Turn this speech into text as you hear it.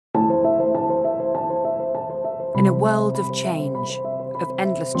In a world of change, of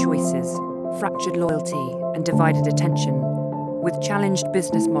endless choices, fractured loyalty and divided attention, with challenged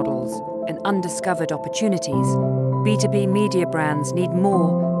business models and undiscovered opportunities, B2B media brands need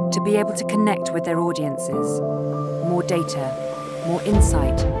more to be able to connect with their audiences. More data, more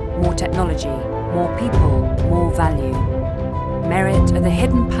insight, more technology, more people, more value. Merit are the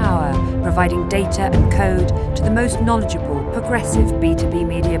hidden power providing data and code to the most knowledgeable, progressive B2B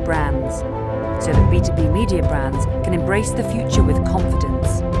media brands, so that B2B media brands can embrace the future with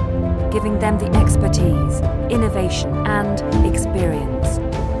confidence, giving them the expertise, innovation and experience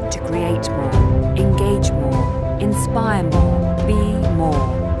to create more, engage more, inspire more, be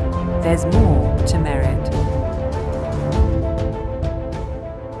more. There's more to Merit.